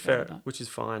fair, which is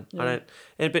fine. Yeah.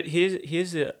 But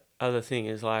here's the other thing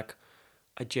is like,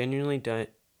 I genuinely don't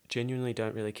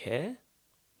really care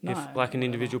if like an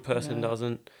individual person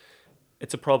doesn't.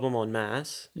 It's a problem en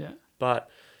masse. Yeah.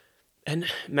 And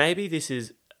maybe this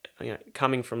is, you know,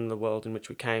 coming from the world in which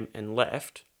we came and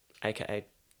left, aka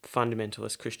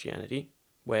fundamentalist Christianity,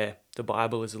 where the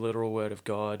Bible is the literal word of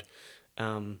God.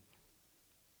 You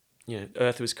know,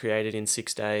 Earth was created in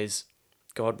 6 days.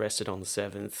 God rested on the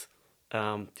seventh.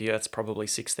 The Earth's probably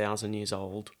 6,000 years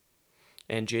old,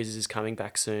 and Jesus is coming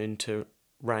back soon to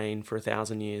reign for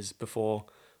 1,000 years before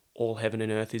all heaven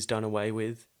and earth is done away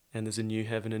with, and there's a new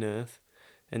heaven and earth,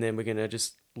 and then we're gonna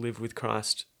just live with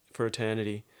Christ for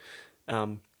eternity.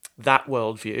 That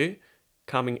worldview,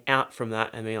 coming out from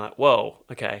that and being like, whoa,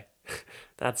 okay,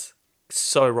 that's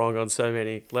so wrong on so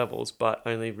many levels, but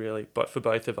for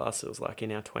both of us, it was like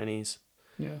in our 20s,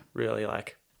 really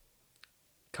like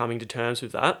coming to terms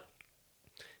with that,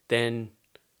 then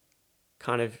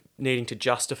kind of needing to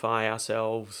justify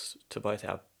ourselves to both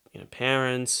our, you know,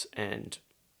 parents and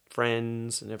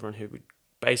friends and everyone who we'd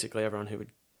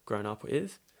grown up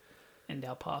with. And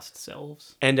our past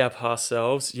selves.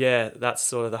 Yeah, that's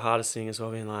sort of the hardest thing as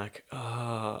well, being like,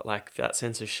 oh, like that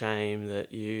sense of shame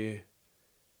that you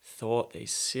thought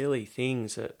these silly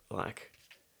things that like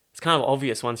It's kind of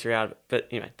obvious once you're out of it. But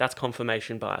anyway, that's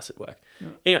confirmation bias at work. Yeah.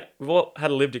 Anyway, we've all had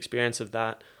a lived experience of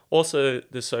that. Also,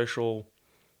 the social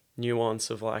nuance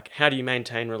of like, how do you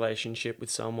maintain relationship with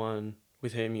someone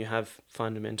with whom you have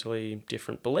fundamentally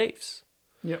different beliefs?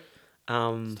 Yep.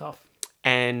 Um, It's tough.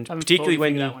 and Haven't particularly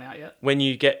fully when figured you that one out yet. when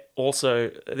you get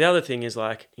also the other thing is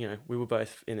like, you know, we were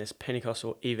both in this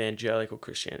Pentecostal evangelical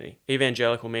Christianity.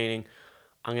 Evangelical meaning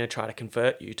I'm going to try to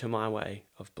convert you to my way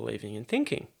of believing and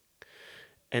thinking.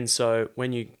 And so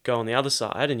when you go on the other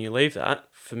side and you leave that,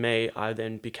 for me, I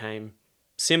then became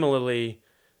similarly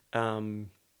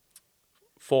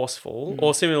forceful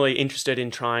or similarly interested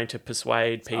in trying to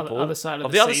persuade people Other side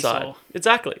of the other seesaw. side.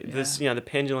 Exactly. Yeah. This, you know, the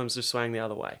pendulums are swaying the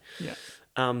other way. Yeah.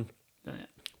 Um, Yeah.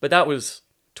 But that was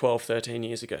 12, 13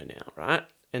 years ago now, right?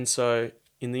 And so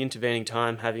in the intervening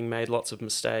time, having made lots of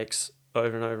mistakes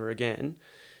over and over again,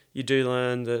 you do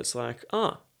learn that it's like,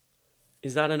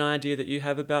 is that an idea that you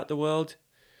have about the world?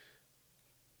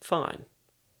 Fine.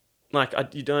 Like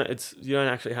you don't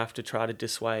actually have to try to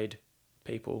dissuade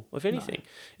people of anything.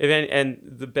 And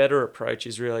the better approach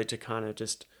is really to kind of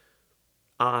just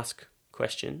ask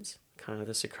questions, kind of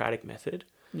the Socratic method.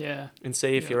 Yeah. And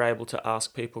see if you're able to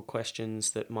ask people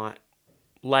questions that might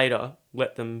later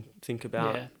let them think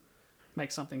about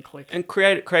Make something click. and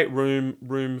create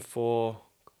room for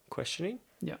questioning.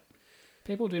 Yeah.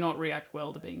 People do not react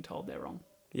well to being told they're wrong.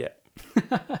 Yeah.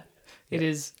 It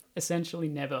is essentially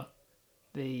never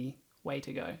the way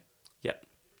to go. Yeah.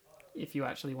 If you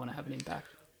actually want to have an impact.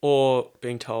 Or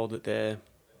being told that they're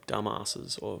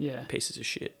dumbasses or Yeah. pieces of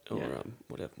shit or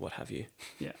whatever, what have you.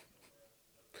 Yeah.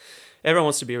 Everyone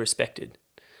wants to be respected.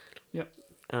 Yep.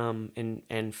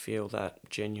 And feel that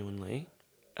genuinely.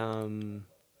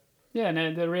 Yeah,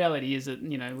 no, the reality is that,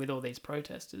 you know, with all these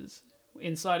protesters,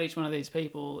 inside each one of these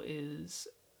people is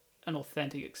an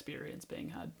authentic experience being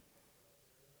had.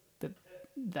 That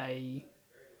they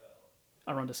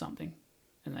are onto something,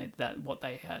 and that what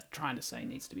they are trying to say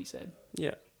needs to be said.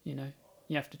 Yeah. You know,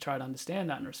 you have to try to understand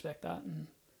that and respect that. And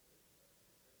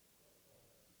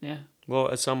yeah. Well,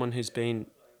 as someone who's been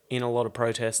in a lot of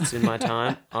protests in my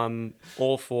time, I'm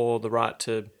all for the right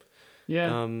to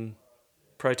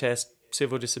protest.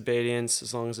 Civil disobedience,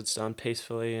 as long as it's done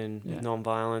peacefully and with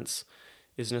non-violence,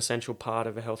 is an essential part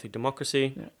of a healthy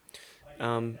democracy.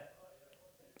 Yeah.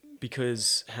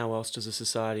 Because how else does a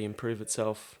society improve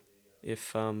itself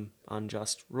if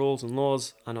unjust rules and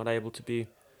laws are not able to be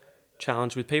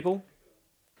challenged with people?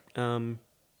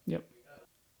 Yep.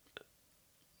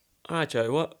 All right,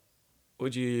 Joe, what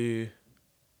would you...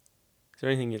 Is there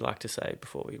anything you'd like to say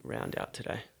before we round out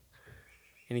today?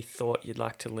 Any thought you'd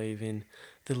like to leave in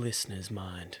the listener's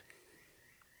mind?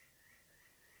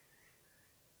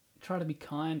 Try to be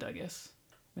kind, I guess,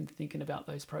 when thinking about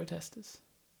those protesters.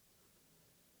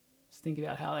 Just think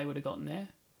about how they would have gotten there.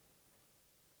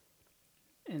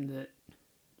 And that if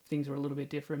things were a little bit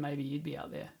different, maybe you'd be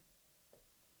out there.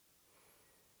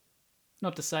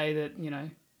 Not to say that, you know,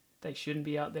 they shouldn't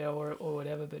be out there or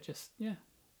whatever, but just,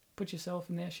 put yourself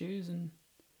in their shoes and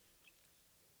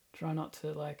try not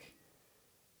to, like,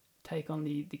 take on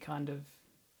the kind of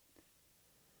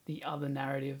the other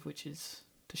narrative, which is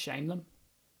to shame them,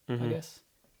 I guess.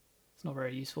 It's not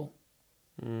very useful.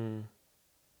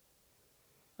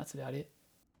 That's about it.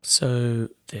 So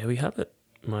there we have it.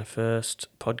 My first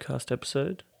podcast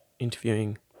episode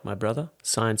interviewing my brother,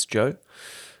 Science Joe.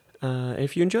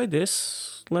 If you enjoyed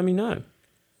this, let me know.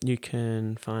 You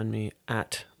can find me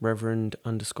at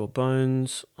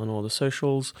Reverend_Bones on all the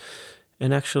socials.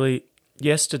 And actually,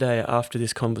 yesterday after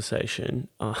this conversation,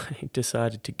 I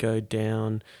decided to go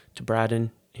down to Braddon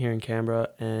here in Canberra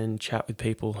and chat with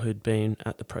people who'd been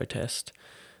at the protest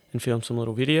and film some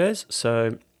little videos.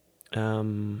 So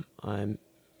I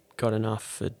got enough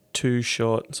for 2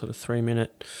 short, sort of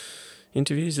 3-minute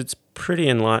interviews. It's pretty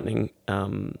enlightening.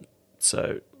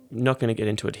 So not going to get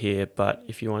into it here, but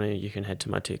if you want to, you can head to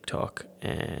my TikTok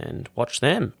and watch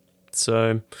them.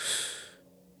 So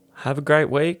have a great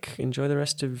week. Enjoy the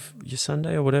rest of your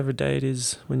Sunday or whatever day it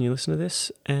is when you listen to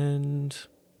this. And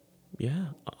yeah,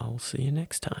 I'll see you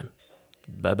next time.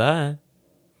 Bye-bye.